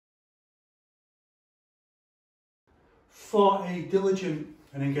For a diligent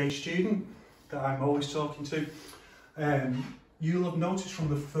and engaged student that I'm always talking to, you'll have noticed from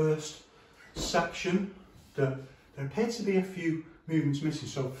the first section that there appear to be a few movements missing.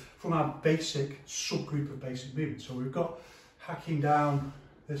 So from our basic subgroup of basic movements, so we've got hacking down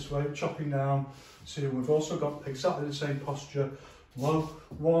this way, chopping down, so we've also got exactly the same posture, low,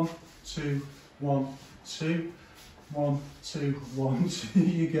 1, 2, 1, 2, 1, 2, 1, 2,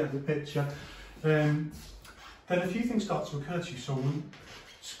 you get the picture. Then a few things start to occur to you. So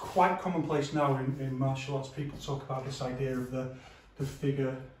it's quite commonplace now in martial arts, people talk about this idea of the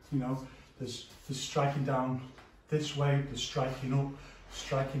figure, you know, there's striking down this way, there's striking up,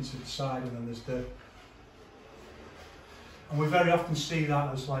 striking to the side, and then there's the... And we very often see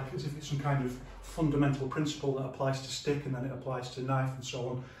that as if it's some kind of fundamental principle that applies to stick and then it applies to knife and so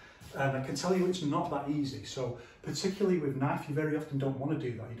on. And I can tell you it's not that easy. So particularly with knife, you very often don't want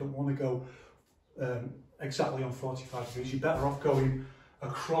to do that. You don't want to go exactly on 45 degrees. You're better off going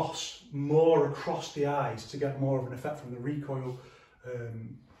more across the eyes to get more of an effect from the recoil.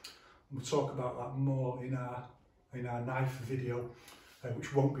 We'll talk about that more in our knife video,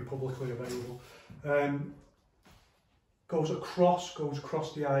 which won't be publicly available. Goes across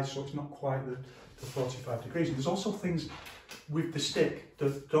the eyes, so it's not quite the 45 degrees. And there's also things with the stick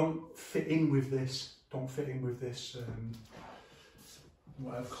that don't fit in with this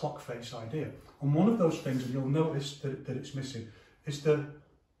whatever clock face idea. And one of those things, and you'll notice that it's missing, is the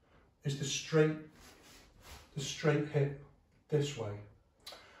straight hip this way.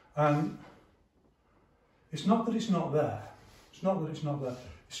 And it's not that it's not there. It's not that it's not there.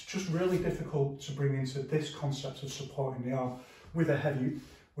 It's just really difficult to bring into this concept of supporting the arm with a heavy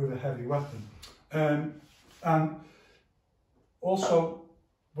weapon. And also,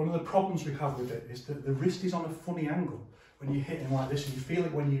 one of the problems we have with it is that the wrist is on a funny angle when you're hitting like this, and you feel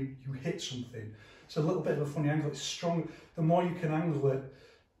it when you hit something. It's a little bit of a funny angle. It's strong. The more you can angle it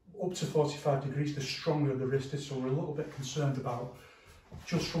up to 45 degrees, the stronger the wrist is. So we're a little bit concerned about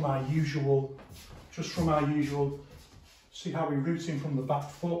just from our usual. See how we're rooting from the back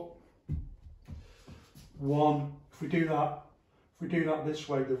foot. 1. If we do that this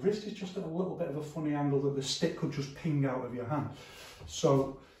way, the wrist is just at a little bit of a funny angle that the stick could just ping out of your hand.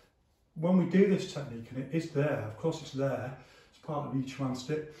 So when we do this technique, and it is there, of course it's there, it's part of each Yiquan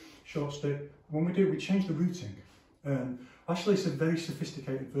stick, short stick. When we do it, we change the routing. Actually, it's a very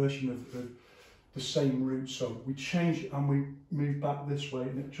sophisticated version of the same route. So we change and we move back this way,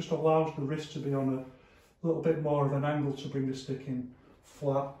 and it just allows the wrist to be on a little bit more of an angle to bring the stick in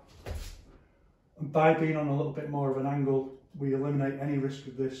flat. And by being on a little bit more of an angle, we eliminate any risk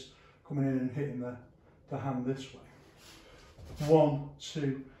of this coming in and hitting the hand this way. 1,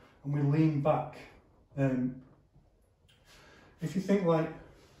 2, and we lean back. If you think like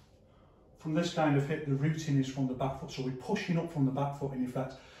from this kind of hit, the routing is from the back foot, so we're pushing up from the back foot in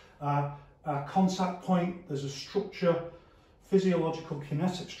effect. Our contact point, there's a structure, physiological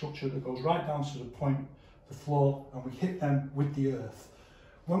kinetic structure that goes right down to the point, the floor, and we hit them with the earth.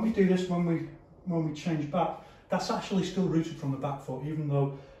 When we do this, when we change back, that's actually still rooted from the back foot, even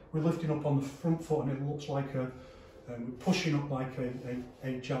though we're lifting up on the front foot and it looks like we're pushing up like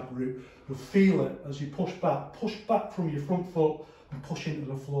a jab route. You'll feel it as you push back from your front foot and push into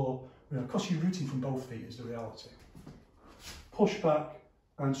the floor. You know, because you're rooting from both feet is the reality. Push back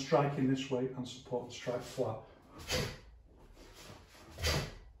and strike in this way and support the strike flat.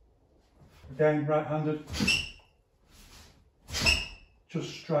 Again, right-handed,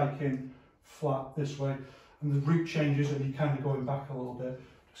 just striking flat this way, and the route changes and you're kind of going back a little bit,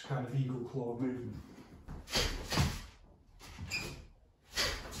 just kind of eagle claw movement.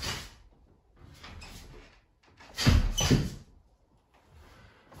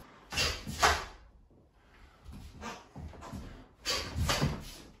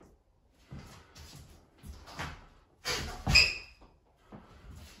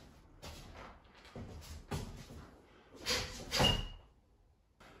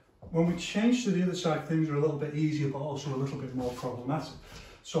 When we change to the other side, things are a little bit easier, but also a little bit more problematic.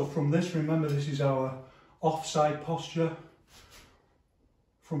 So from this, remember, this is our offside posture.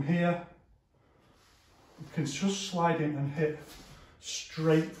 From here, you can just slide in and hit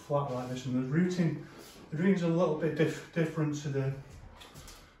straight flat like this. And the routing is a little bit different to the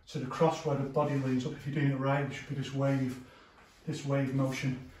cross where the body leans up. If you're doing it right, it should be this wave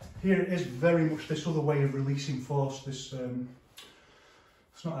motion. Here it is very much this other way of releasing force. This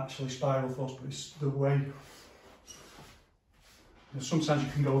it's not actually spiral force, but it's the way. You know, sometimes you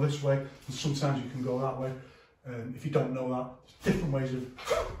can go this way, and sometimes you can go that way. If you don't know that, there's different ways of.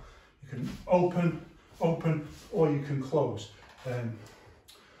 You can open, or you can close.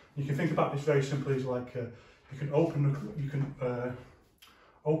 You can think about this very simply as like You can open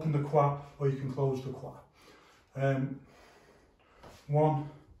the qua, or you can close the qua. One,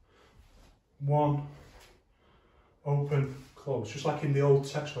 open, close. Just like in the old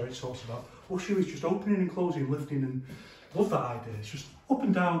text where it talks about wushu is just opening and closing, lifting, and I love that idea. It's just up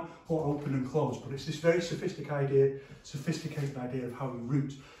and down or open and close, but it's this very sophisticated idea of how you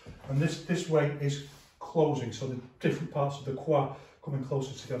root. And this way is closing, so the different parts of the qua coming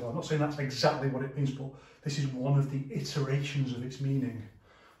closer together. I'm not saying that's exactly what it means, but this is one of the iterations of its meaning,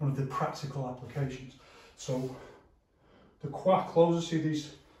 one of the practical applications. So the qua closes, see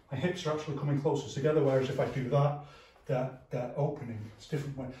my hips are actually coming closer together, whereas if I do that, they're opening. It's a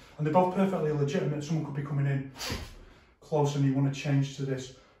different way. And they're both perfectly legitimate. Someone could be coming in close and you want to change to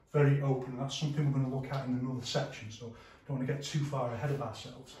this very open. That's something we're going to look at in another section, so don't want to get too far ahead of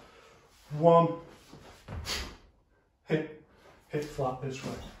ourselves. One, hip flat this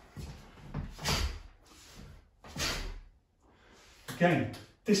way. Again,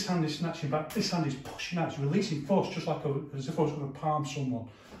 this hand is snatching back, this hand is pushing out, it's releasing force, just like as if I was going to palm someone.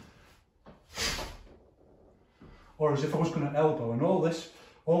 Or as if I was going to elbow. And all this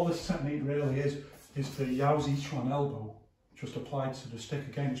technique really is the xingyiquan elbow, just applied to the stick.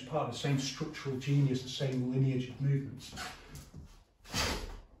 Again, it's part of the same structural genius, the same lineage of movements.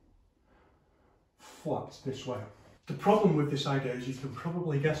 Flat this way. The problem with this idea, as you can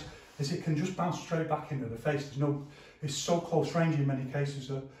probably guess, is it can just bounce straight back into the face. It's so close range in many cases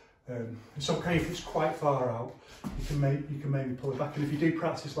that it's okay if it's quite far out. You can maybe pull it back. And if you do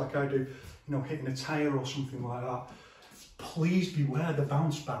practice like I do, you know, hitting a tire or something like that, please beware the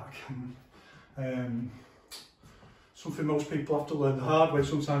bounce back. Something most people have to learn the hard way,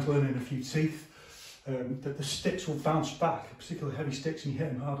 sometimes learning a few teeth, that the sticks will bounce back, particularly heavy sticks, and you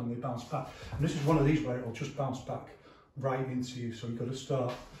hit them hard and they bounce back. And this is one of these where it'll just bounce back right into you, so you've got to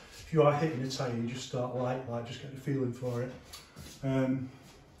start, if you are hitting a tire, you just start light, just get the feeling for it.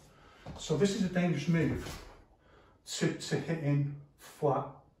 So this is a dangerous move to hit in flat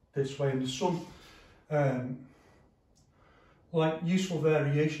this way, and there's some like useful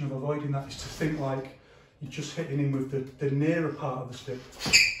variation of avoiding that is to think like you're just hitting in with the nearer part of the stick,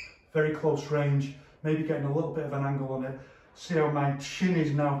 very close range, maybe getting a little bit of an angle on it. See how my chin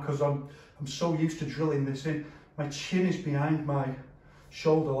is now, because I'm so used to drilling this in. My chin is behind my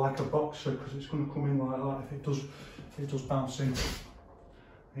shoulder like a boxer, because it's going to come in like that if it does bounce in.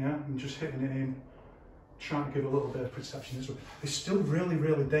 Yeah, I'm just hitting it in, trying to give a little bit of protection this way. It's still really,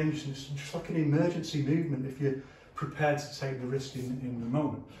 really dangerous, and it's just like an emergency movement if you're prepared to take the risk in the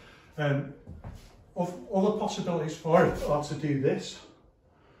moment. Other possibilities for it are to do this.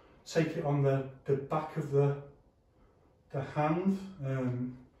 Take it on the back of the hand,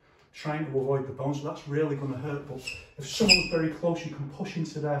 trying to avoid the bone, so that's really going to hurt. But if someone's very close, you can push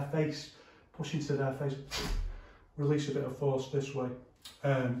into their face, release a bit of force this way.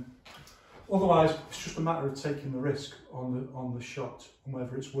 Otherwise, it's just a matter of taking the risk on the shot and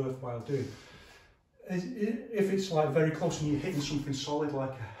whether it's worthwhile doing. If it's like very close and you're hitting something solid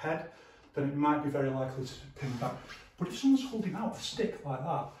like a head, then it might be very likely to pin back. But if someone's holding out a stick like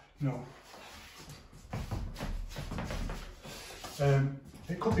that, you know,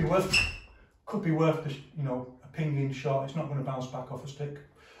 it could be worth the, you know, a pinging shot. It's not going to bounce back off a stick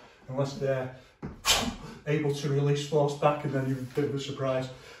unless they're able to release force back, and then you're a bit of a surprise.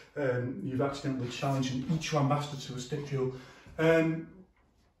 You've accidentally challenged an Yiquan master to a stick duel.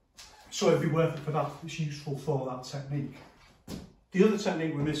 So it'd be worth it for that. It's useful for that technique. The other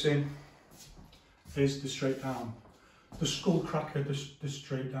technique we're missing is the straight down. The skull cracker, the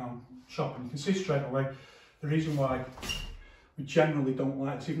straight down chop. And you can see straight away the reason why we generally don't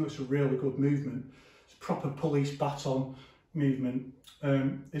like this, even though it's a really good movement, it's a proper police baton movement,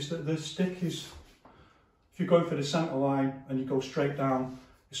 is that the stick is, if you're going for the centre line and you go straight down,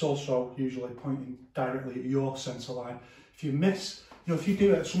 it's also usually pointing directly at your centre line. If you miss, you know, if you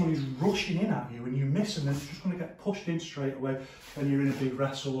do it at someone who's rushing in at you and you miss, and then it's just going to get pushed in straight away, and you're in a big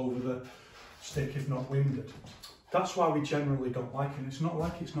wrestle over the stick, if not winded. That's why we generally don't like it. It's not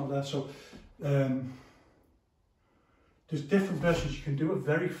like it's not there. So there's different versions. You can do a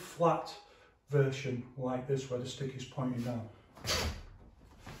very flat version like this, where the stick is pointing down.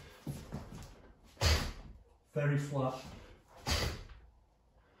 Very flat.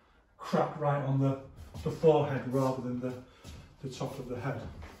 Crack right on the forehead rather than the top of the head.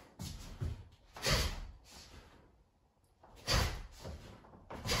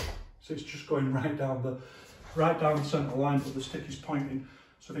 So it's just going right down the centre line, but the stick is pointing.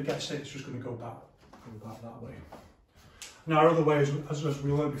 So if it gets hit, it's just going to go back that way. Now, our other way, as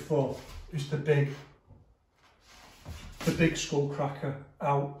we learned before, is the big skull cracker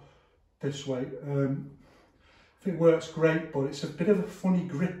out this way. I think it works great, but it's a bit of a funny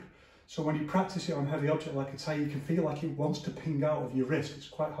grip. So when you practice it on a heavy object like a tai, you can feel like it wants to ping out of your wrist. It's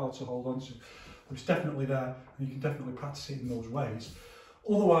quite hard to hold on to. But it's definitely there, and you can definitely practice it in those ways.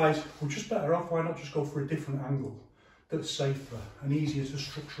 Otherwise, we're just better off, why not just go for a different angle that's safer and easier to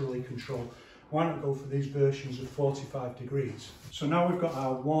structurally control. Why not go for these versions of 45 degrees? So now we've got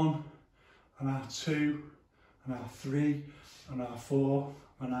our 1 and our 2 and our 3 and our 4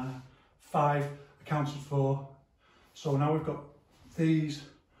 and our 5 accounted for. So now we've got these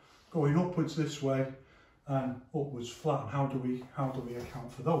going upwards this way and upwards flat. And how do we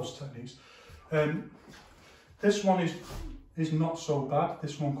account for those techniques? This one is not so bad.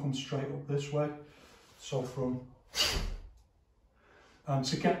 This one comes straight up this way. So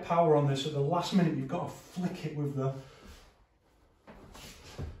to get power on this at the last minute, you've got to flick it with the.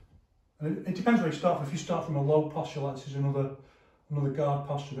 And it depends where you start. If you start from a low posture, like this is another guard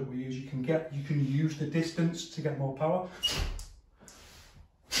posture that we use, you can use the distance to get more power.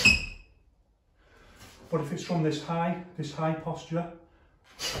 But if it's from this high posture,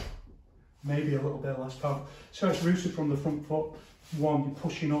 maybe a little bit less power. So it's rooted from the front foot. 1, you're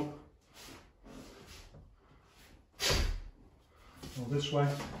pushing up. Or this way.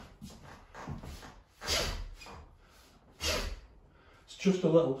 It's just a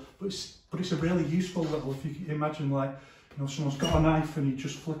little, but it's a really useful little. If you can imagine, like, you know, someone's got a knife and you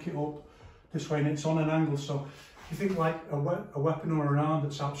just flick it up this way and it's on an angle. So if you think like a weapon or an arm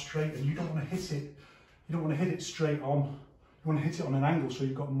that's out straight and you don't want to hit it, you don't want to hit it straight on. You want to hit it on an angle so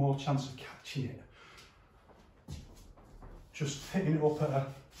you've got more chance of catching it. Just hitting it up at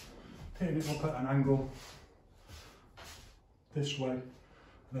an angle this way, and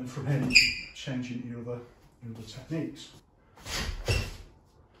then from here you can change into your other techniques.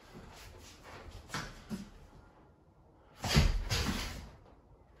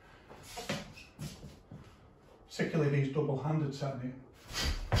 Particularly these double-handed techniques.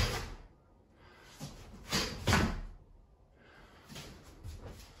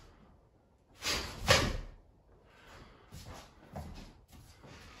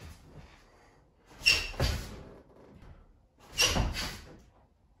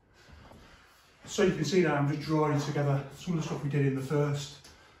 So you can see that I'm just drawing together some of the stuff we did in the first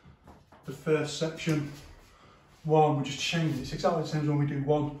section. 1, we just change it. It's exactly the same as when we do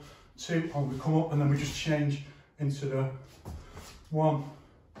 1, 2, and we come up and then we just change into the 1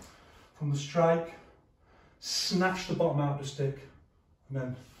 from the strike, snatch the bottom out of the stick, and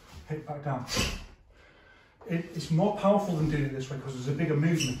then hit back down. It's more powerful than doing it this way because there's a bigger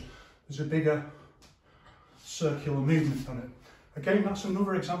movement. There's a bigger circular movement on it. Again, that's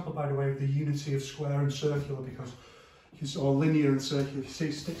another example, by the way, of the unity of square and circular, because or linear and circular. You see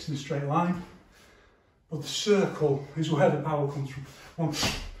it sticks in a straight line, but the circle is where the power comes from. 1,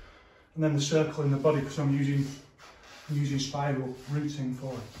 and then the circle in the body, because I'm using spiral routing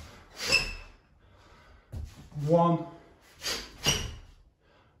for it. 1,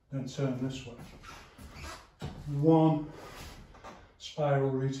 then turn this way. 1, spiral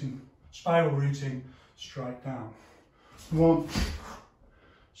routing, strike down. 1,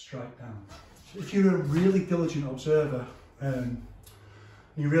 strike down. If you're a really diligent observer and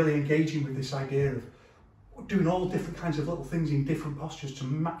you're really engaging with this idea of doing all different kinds of little things in different postures to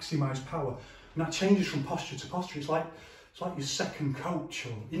maximise power, and that changes from posture to posture. It's like your second coach,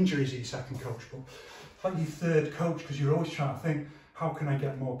 or injuries are your second coach, but it's like your third coach, because you're always trying to think, how can I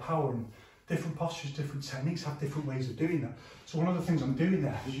get more power? And different postures, different techniques have different ways of doing that. So one of the things I'm doing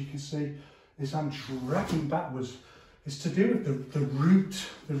there, as you can see, is I'm dragging backwards. It's to do with the root.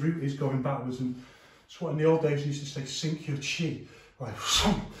 The root is going backwards, and it's what in the old days we used to say, sink your chi. Like,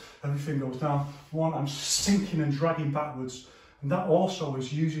 everything goes down. 1, I'm sinking and dragging backwards, and that also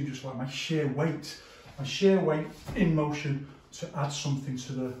is using just like my sheer weight in motion to add something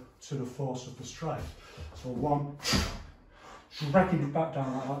to the force of the strike. So 1, dragging it back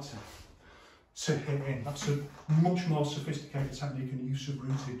down like that to hit in. That's a much more sophisticated technique and use of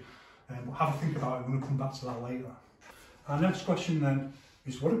rooting. But have a think about it. I'm going to come back to that later. Our next question then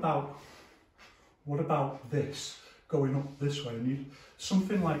is, what about this going up this way? And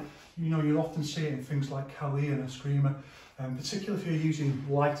something like, you know, you'll often see it in things like Kali and Eskrima, particularly if you're using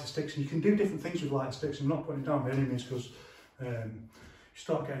lighter sticks. And you can do different things with lighter sticks. I'm not putting it down by any means, because you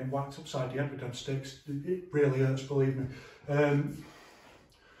start getting whacked upside the head with them sticks. It really hurts, believe me.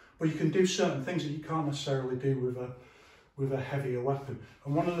 But you can do certain things that you can't necessarily do with a heavier weapon.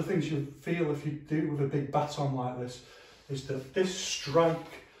 And one of the things you'll feel if you do it with a big baton like this is that this strike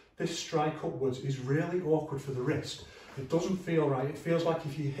upwards is really awkward for the wrist. It doesn't feel right. It feels like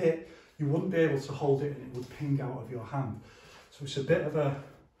if you hit, you wouldn't be able to hold it and it would ping out of your hand. So it's a bit of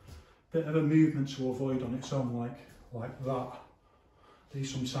bit of a movement to avoid on its own, like that you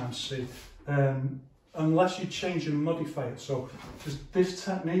sometimes see. Unless you change and modify it. So there's this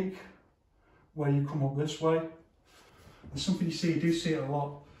technique where you come up this way. There's something you do see it a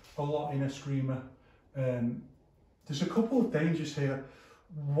lot in eskrima. There's a couple of dangers here.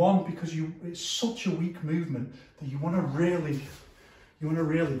 One, because it's such a weak movement that you want to really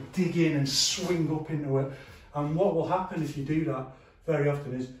dig in and swing up into it. And what will happen if you do that very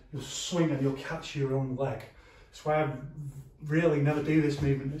often is you'll swing and you'll catch your own leg. That's why I really never do this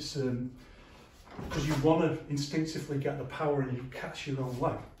movement. It's because you want to instinctively get the power and you catch your own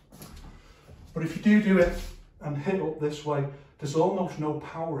leg. But if you do it and hit up this way, there's almost no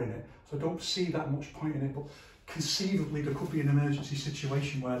power in it. So I don't see that much point in it, but conceivably there could be an emergency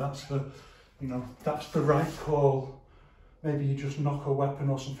situation where that's the right call. Maybe you just knock a weapon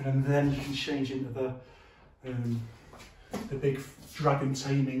or something and then you can change into the big dragon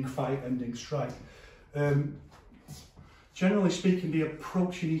taming fight ending strike. Generally speaking, the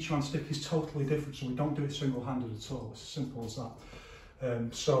approach in Yiquan stick is totally different, so we don't do it single-handed at all. It's as simple as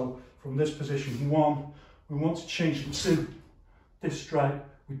that. So from this position, one, we want to change it to this strike,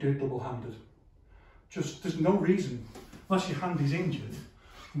 we do it double-handed. There's no reason, unless your hand is injured,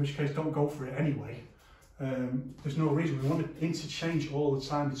 in which case don't go for it anyway. There's no reason. We want to interchange all the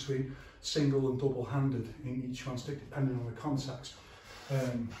time between single and double-handed in Yiquan stick, depending on the context.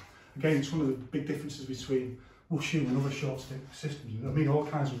 Again, it's one of the big differences between wushu and other short stick systems. I mean, all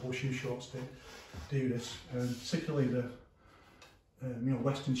kinds of wushu short stick do this, particularly the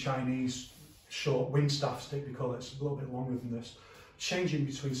Western Chinese short wing staff stick, we call it. It's a little bit longer than this. Changing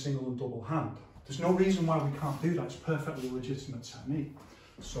between single and double hand. There's no reason why we can't do that. It's a perfectly legitimate technique.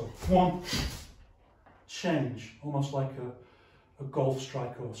 So one, change, almost like a golf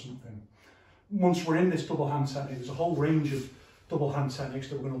strike or something. Once we're in this double hand technique, there's a whole range of double hand techniques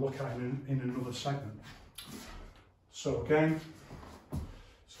that we're going to look at in another segment. So again,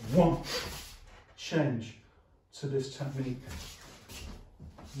 one, change to this technique.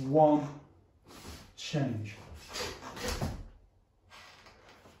 One, change.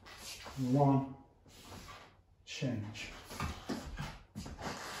 One, change.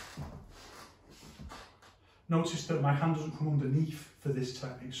 Notice that my hand doesn't come underneath for this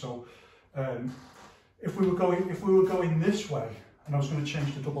technique. So if we were going this way and I was going to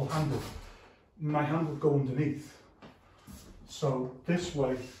change to double-handed, my hand would go underneath. So this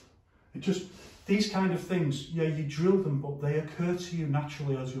way, these kind of things, yeah, you drill them, but they occur to you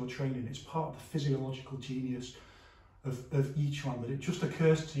naturally as you're training. It's part of the physiological genius of each one, that it just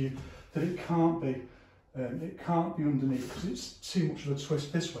occurs to you that it can't be underneath because it's too much of a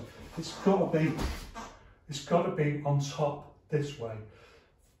twist this way. It's got to be on top this way,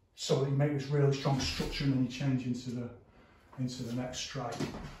 so that you make this really strong structure and then you change into the next strike.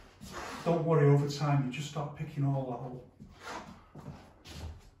 Don't worry, over time you just start picking all that up.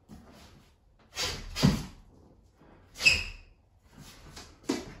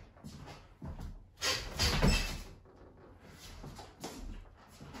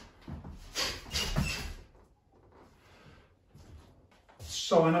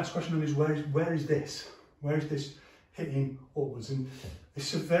 So our next question is, where is this? Where is this hitting upwards? And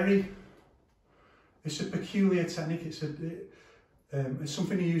it's a peculiar technique. It's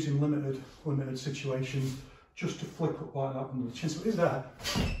something you use in limited situations, just to flick up like that under the chin. So it is there.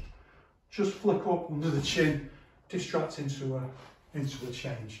 Just flick up under the chin, distract into a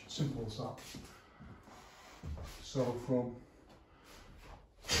change. Simple as that. So from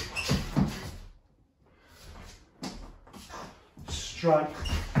strike,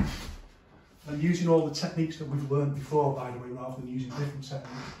 and using all the techniques that we've learned before, by the way, rather than using different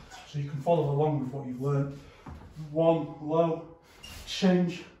techniques, so you can follow along with what you've learned. One, low,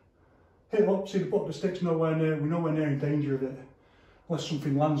 change, hit up, see the butt of the stick's nowhere near, we're nowhere near in danger of it, unless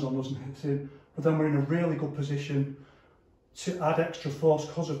something lands on us and hits in, but then we're in a really good position to add extra force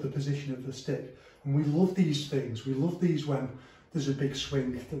because of the position of the stick. And we love these things, we love these when there's a big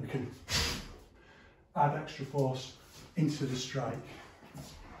swing that we can add extra force into the strike.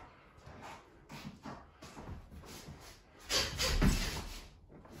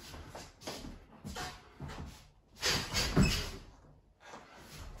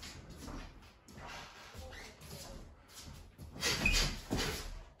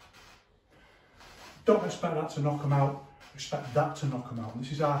 Don't expect that to knock them out, expect that to knock them out. And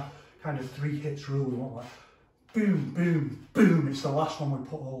this is our kind of 3 hits rule. We want like boom, boom, boom. It's the last one we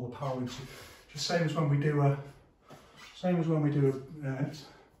put all the power into. Just same as when we do a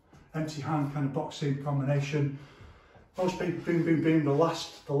empty hand kind of boxing combination. Most people boom, boom, boom. The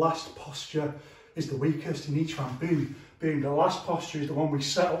last posture is the weakest in each one. Boom, being the last posture is the one we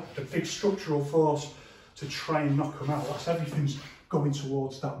set up, the big structural force to try and knock them out. That's everything's going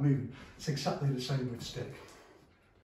towards that movement. It's exactly the same with stick.